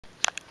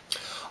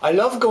I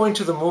love going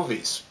to the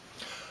movies.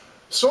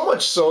 So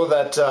much so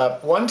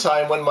that one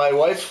time when my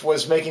wife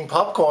was making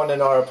popcorn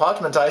in our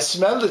apartment, I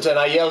smelled it and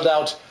I yelled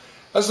out,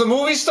 "Has the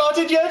movie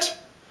started yet?"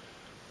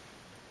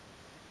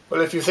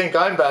 Well, if you think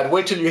I'm bad,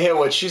 wait till you hear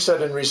what she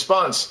said in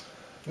response.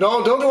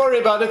 "No, don't worry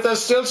about it, they're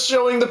still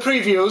showing the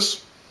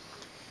previews."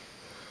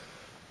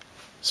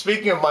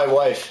 Speaking of my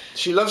wife,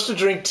 she loves to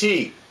drink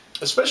tea,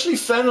 especially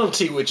fennel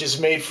tea, which is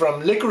made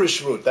from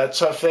licorice root. That's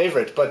her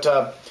favorite. But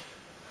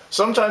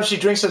sometimes she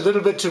drinks a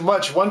little bit too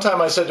much. One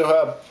time I said to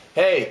her,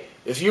 "Hey,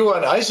 if you were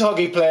an ice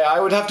hockey player, I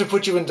would have to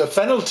put you in the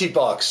fennel tea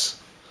box."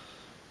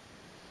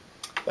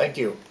 Thank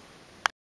you.